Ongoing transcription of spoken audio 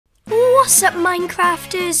Wassup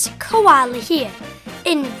Minecrafters, Koala here.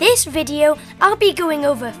 In this video, I'll be going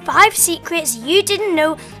over 5 secrets you didn't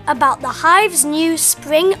know about the Hive's new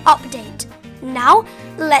spring update. Now,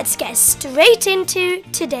 let's get straight into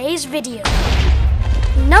today's video.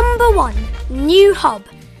 Number 1. New Hub.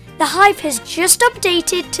 The Hive has just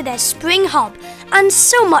updated to their spring hub, and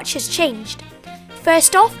so much has changed.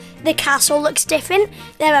 First off, the castle looks different.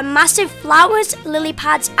 There are massive flowers, lily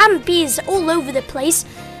pads and bees all over the place.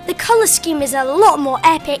 The colour scheme is a lot more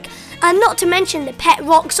epic, and not to mention the pet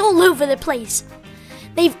rocks all over the place.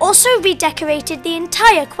 They've also redecorated the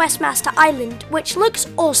entire Questmaster Island, which looks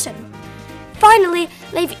awesome. Finally,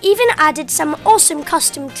 they've even added some awesome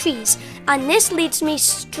custom trees, and this leads me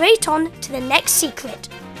straight on to the next secret.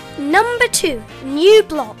 Number 2. New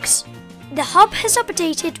blocks. The hub has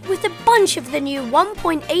updated with a bunch of the new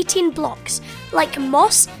 1.18 blocks, like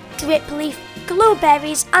moss, drip leaf,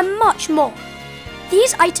 glowberries and much more.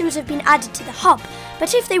 These items have been added to the hub,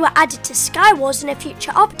 but if they were added to Skywars in a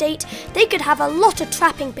future update, they could have a lot of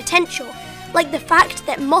trapping potential, like the fact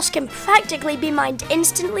that moss can practically be mined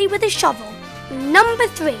instantly with a shovel. Number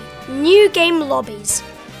 3. New game lobbies.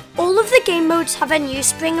 All of the game modes have a new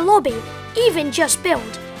spring lobby, even just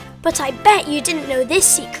build. But I bet you didn't know this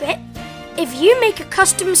secret. If you make a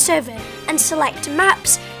custom server and select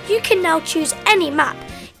maps, you can now choose any map,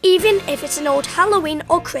 even if it's an old Halloween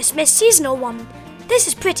or Christmas seasonal one. This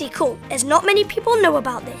is pretty cool, as not many people know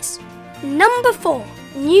about this. Number 4.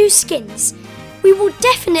 New skins. We will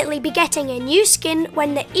definitely be getting a new skin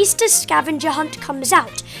when the Easter scavenger hunt comes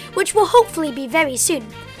out, which will hopefully be very soon.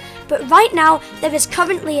 But right now, there is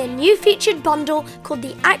currently a new featured bundle called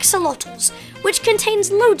the Axolotls, which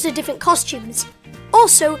contains loads of different costumes.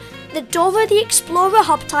 Also, the Dora the Explorer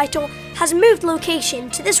hub title has moved location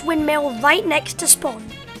to this windmill right next to spawn.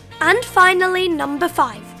 And finally, number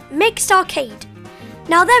 5. Mixed Arcade.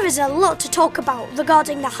 Now there is a lot to talk about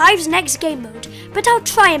regarding the Hive's next game mode, but I'll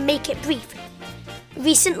try and make it brief.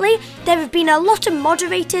 Recently, there have been a lot of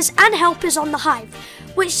moderators and helpers on the Hive,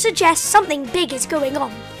 which suggests something big is going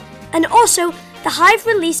on. And also, the Hive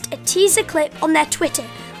released a teaser clip on their Twitter,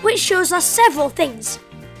 which shows us several things.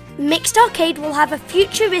 Mixed Arcade will have a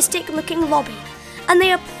futuristic looking lobby, and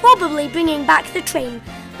they are probably bringing back the train,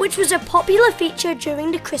 which was a popular feature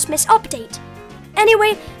during the Christmas update.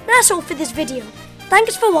 Anyway, that's all for this video.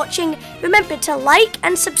 Thanks for watching, remember to like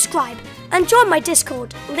and subscribe, and join my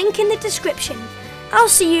Discord, link in the description. I'll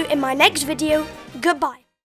see you in my next video, goodbye.